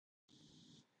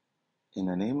In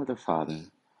the name of the Father,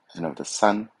 and of the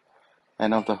Son,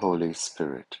 and of the Holy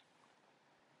Spirit.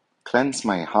 Cleanse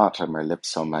my heart and my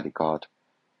lips, Almighty God,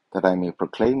 that I may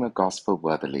proclaim your gospel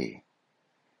worthily.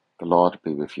 The Lord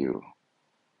be with you.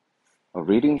 A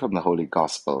reading from the Holy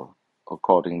Gospel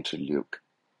according to Luke.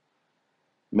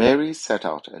 Mary set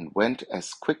out and went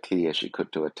as quickly as she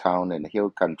could to a town in the hill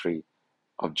country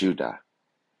of Judah.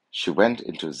 She went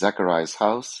into Zechariah's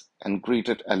house and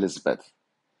greeted Elizabeth.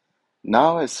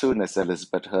 Now as soon as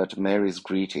Elizabeth heard Mary's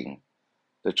greeting,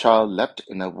 the child leapt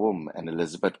in her womb, and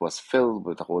Elizabeth was filled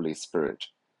with the Holy Spirit.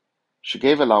 She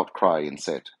gave a loud cry and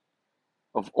said,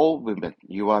 "Of all women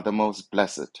you are the most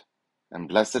blessed, and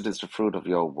blessed is the fruit of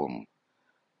your womb.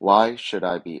 Why should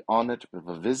I be honored with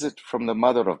a visit from the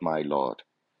mother of my Lord?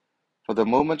 For the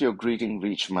moment your greeting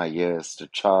reached my ears, the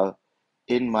child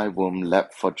in my womb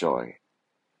leapt for joy.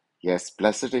 Yes,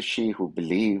 blessed is she who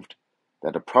believed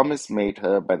that the promise made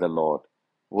her by the Lord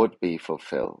would be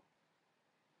fulfilled."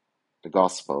 The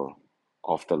Gospel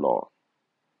of the Lord.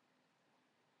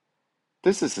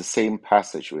 This is the same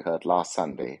passage we heard last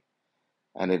Sunday,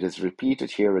 and it is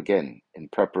repeated here again in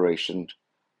preparation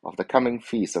of the coming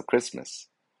feast of Christmas.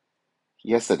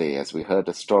 Yesterday, as we heard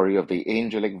the story of the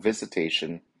angelic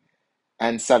visitation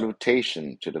and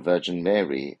salutation to the Virgin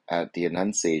Mary at the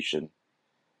Annunciation,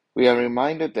 we are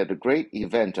reminded that the great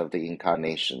event of the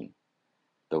Incarnation,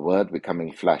 the Word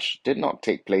becoming flesh, did not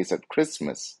take place at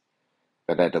Christmas,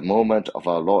 but at the moment of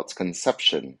our Lord's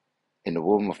conception in the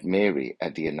womb of Mary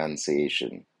at the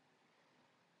Annunciation.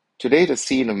 Today, the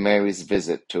scene of Mary's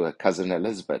visit to her cousin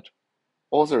Elizabeth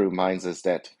also reminds us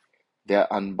that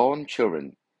their unborn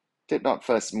children did not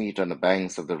first meet on the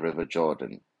banks of the River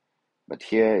Jordan, but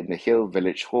here in the hill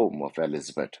village home of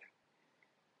Elizabeth.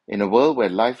 In a world where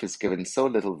life is given so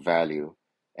little value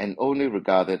and only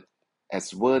regarded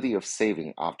as worthy of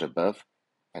saving after birth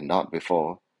and not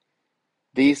before,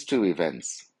 these two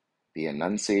events, the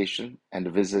Annunciation and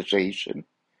the Visitation,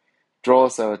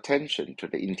 draws our attention to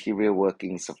the interior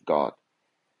workings of God,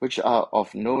 which are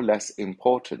of no less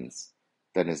importance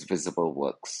than his visible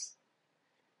works.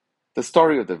 The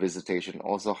story of the Visitation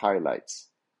also highlights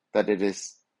that it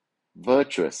is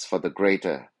virtuous for the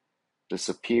greater, the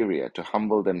superior, to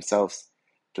humble themselves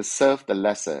to serve the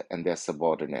lesser and their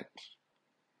subordinate.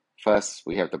 First,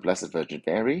 we have the Blessed Virgin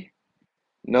Mary,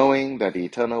 knowing that the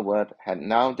eternal Word had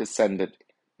now descended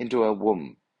into her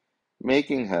womb,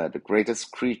 making her the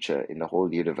greatest creature in the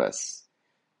whole universe,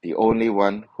 the only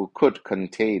one who could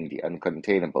contain the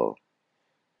uncontainable.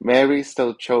 Mary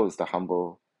still chose to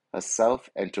humble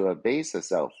herself and to abase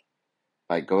herself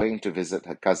by going to visit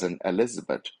her cousin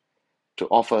Elizabeth to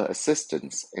offer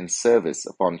assistance and service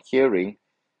upon hearing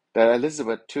that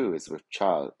Elizabeth too is with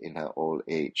child in her old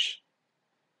age.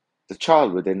 The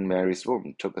child within Mary's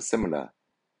womb took a similar,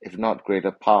 if not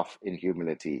greater, path in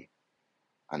humility.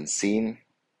 Unseen,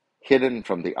 hidden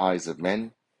from the eyes of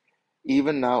men,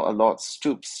 even now our Lord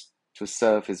stoops to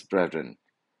serve his brethren.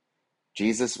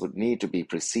 Jesus would need to be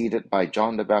preceded by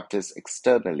John the Baptist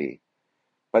externally,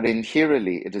 but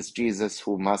interiorly it is Jesus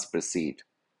who must precede,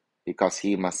 because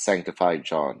he must sanctify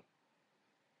John.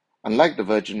 Unlike the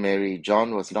Virgin Mary,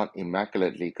 John was not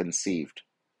immaculately conceived,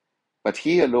 but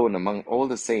he alone among all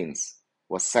the saints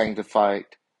was sanctified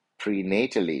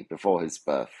prenatally before his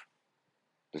birth.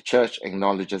 The Church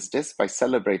acknowledges this by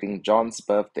celebrating John's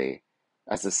birthday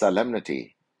as a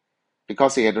solemnity,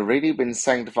 because he had already been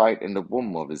sanctified in the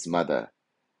womb of his mother,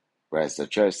 whereas the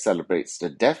Church celebrates the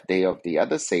death day of the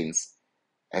other saints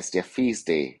as their feast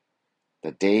day,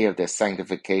 the day of their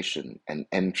sanctification and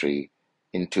entry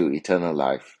into eternal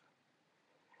life.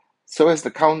 So as the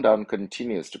countdown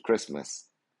continues to Christmas,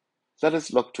 let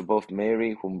us look to both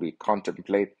Mary, whom we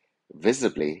contemplate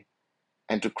visibly,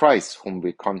 and to Christ, whom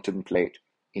we contemplate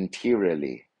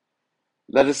interiorly.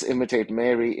 Let us imitate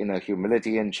Mary in her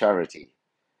humility and charity,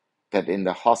 that in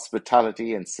the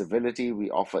hospitality and civility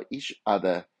we offer each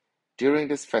other during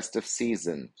this festive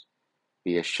season,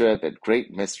 be assured that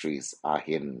great mysteries are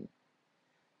hidden.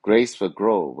 Grace will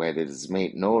grow where it is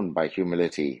made known by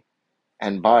humility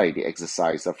and by the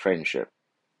exercise of friendship.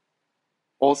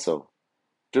 Also,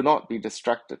 do not be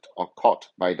distracted or caught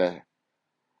by the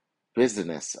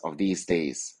busyness of these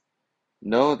days.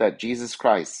 Know that Jesus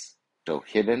Christ, though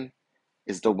hidden,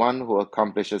 is the one who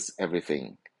accomplishes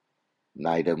everything.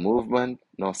 Neither movement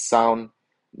nor sound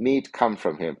need come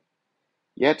from him,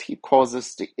 yet he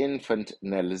causes the infant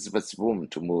in Elizabeth's womb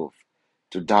to move,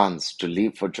 to dance, to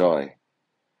leap for joy.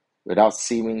 Without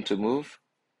seeming to move,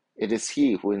 it is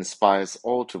he who inspires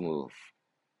all to move.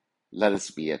 Let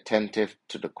us be attentive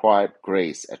to the quiet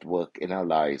grace at work in our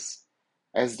lives,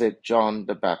 as did John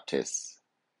the Baptist.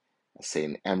 As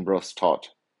St. Ambrose taught,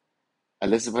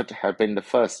 Elizabeth had been the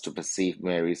first to perceive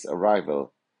Mary's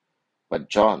arrival, but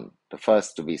John the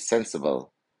first to be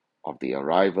sensible of the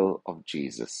arrival of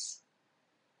Jesus.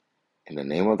 In the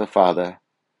name of the Father,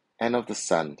 and of the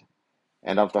Son,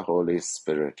 and of the Holy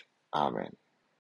Spirit. Amen.